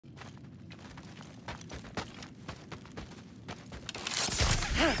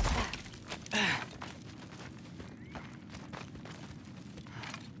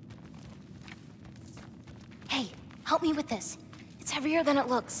Hey, help me with this. It's heavier than it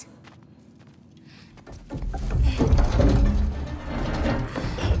looks.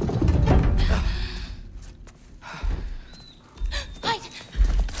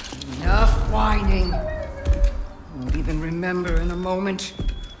 Enough whining. Won't even remember in a moment.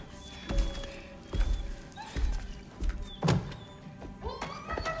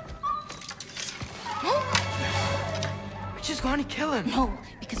 We're just going to kill him. No,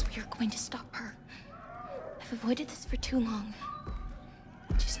 because we are going to stop her. I've avoided this for too long.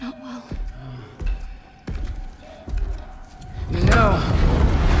 She's not well. You know,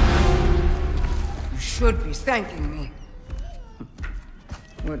 you should be thanking me.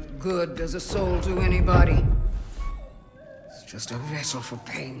 What good does a soul do anybody? It's just a vessel for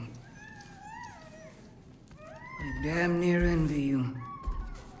pain. I damn near envy you.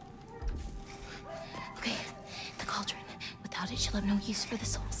 Okay, the cauldron. Without it, she'll have no use for the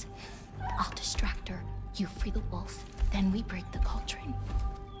souls. I'll distract her. You free the wolf. Then we break the cauldron.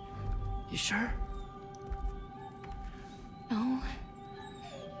 You sure? No.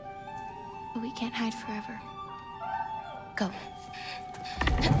 But we can't hide forever. Go.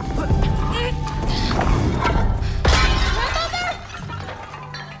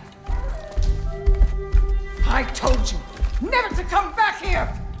 I told you never to come back here!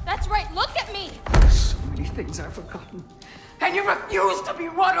 That's right, look at me! So many things I've forgotten, and you refuse to be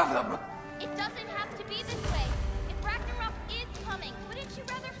one of them! It doesn't have to be this way. If Ragnarok is coming, wouldn't you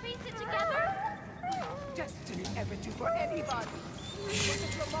rather face it together? Destiny ever do for anybody. Was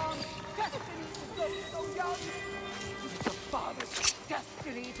it your mom's destiny to grow so young? Was it your father's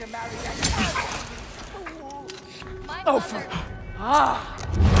destiny to marry an fool? My Oh, mother...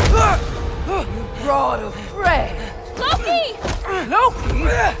 You brought a friend! Loki! Loki?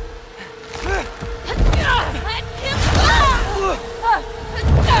 Let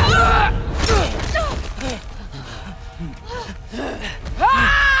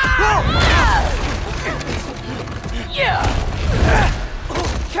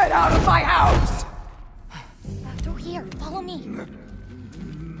Get out of my house! Through here, follow me.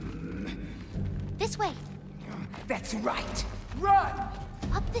 This way. That's right. Run!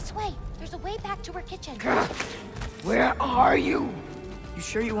 Up this way. There's a way back to our kitchen. Where are you? You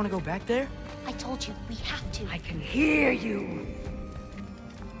sure you want to go back there? I told you, we have to. I can hear you.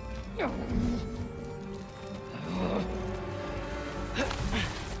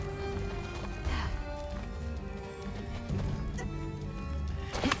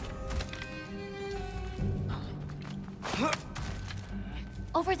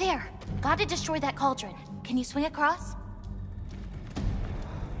 Over there. Gotta destroy that cauldron. Can you swing across?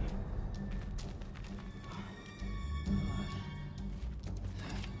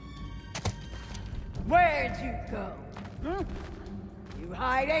 Where'd you go? Hmm? You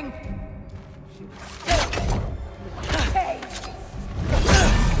hiding? You stay.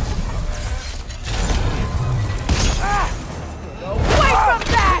 Away from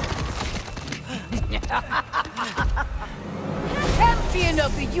that! Champion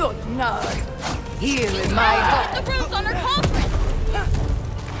of the Jotnar, here in my heart. the runes on her cauldron!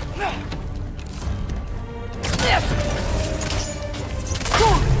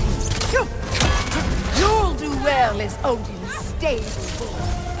 You'll do well as Odin's stable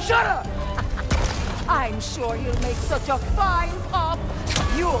boy. Shut up! I'm sure he'll make such a fine pop,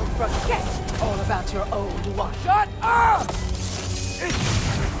 you'll forget all about your old one. Shut up!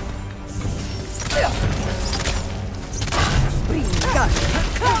 Spring gun.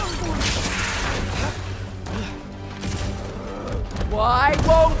 Why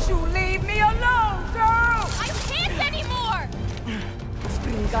won't you leave me alone, girl? I can't anymore!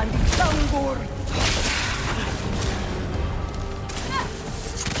 Spring gun Sangur.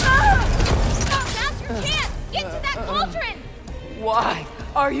 Now's your chance! Get to that cauldron! Why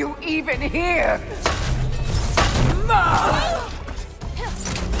are you even here? Ma!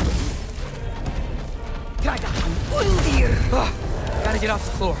 Gotta get off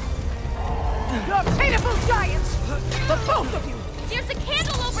the floor. You're pitiful giants! The both of you! There's a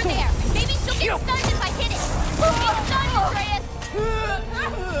candle over there! Maybe she'll get stunned if I hit it! Get stunned, Atreus!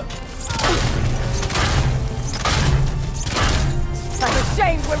 I'm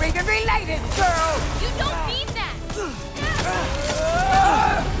ashamed we're even related, girl! You don't mean that!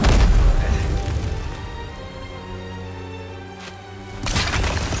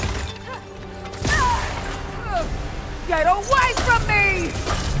 Get away from me!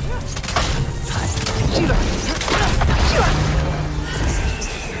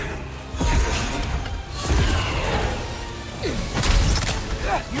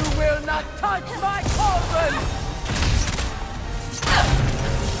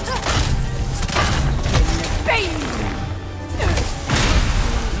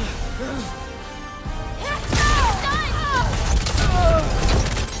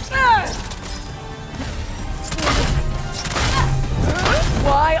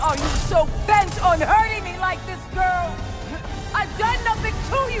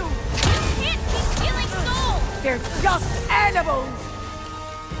 They're just animals!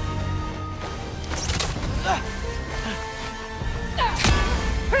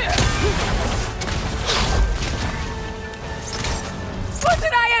 What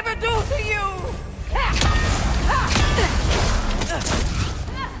did I ever do to you?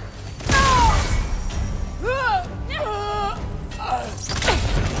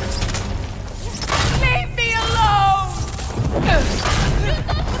 Leave me alone! Shoot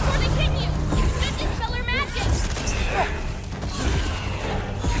those before they hit you! Should dispel her magic!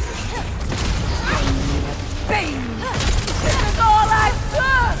 Bing! This is all I've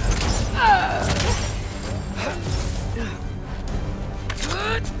done! No!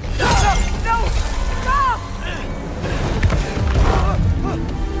 No! Stop!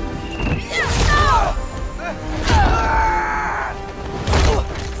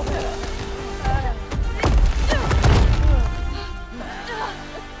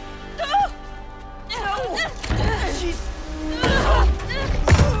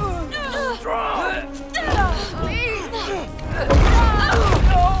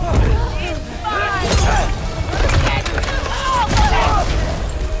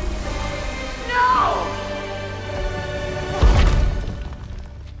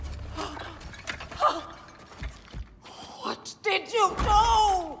 What did you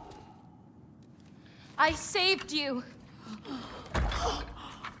do? I saved you.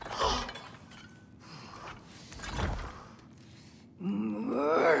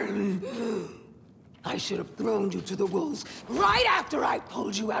 I should have thrown you to the wolves right after I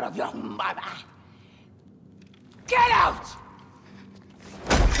pulled you out of your mother. Get out!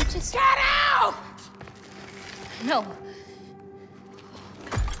 Just Get out! no.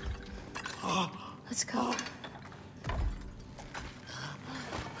 Let's go.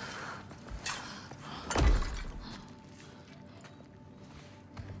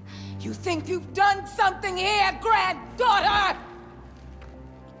 You think you've done something here, granddaughter?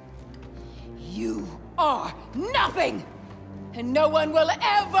 You are nothing! And no one will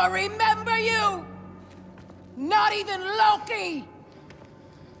ever remember you! Not even Loki!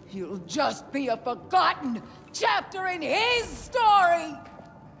 You'll just be a forgotten chapter in his story!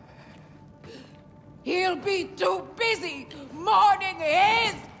 He'll be too busy mourning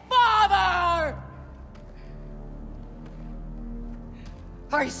his father!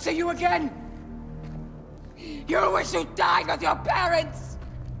 I see you again! You wish you died with your parents!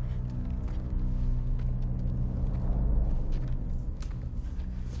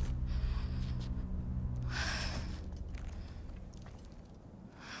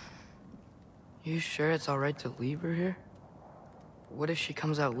 You sure it's alright to leave her here? What if she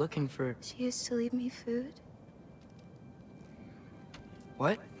comes out looking for... She used to leave me food.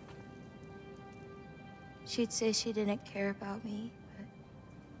 What? She'd say she didn't care about me, but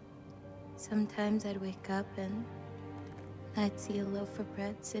sometimes I'd wake up and I'd see a loaf of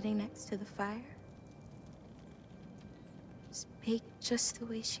bread sitting next to the fire. Just baked just the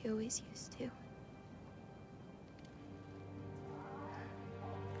way she always used to.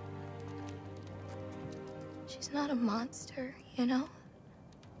 She's not a monster, you know?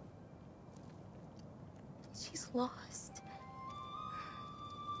 She's lost.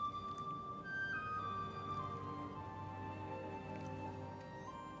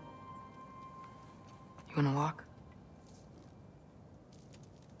 You wanna walk?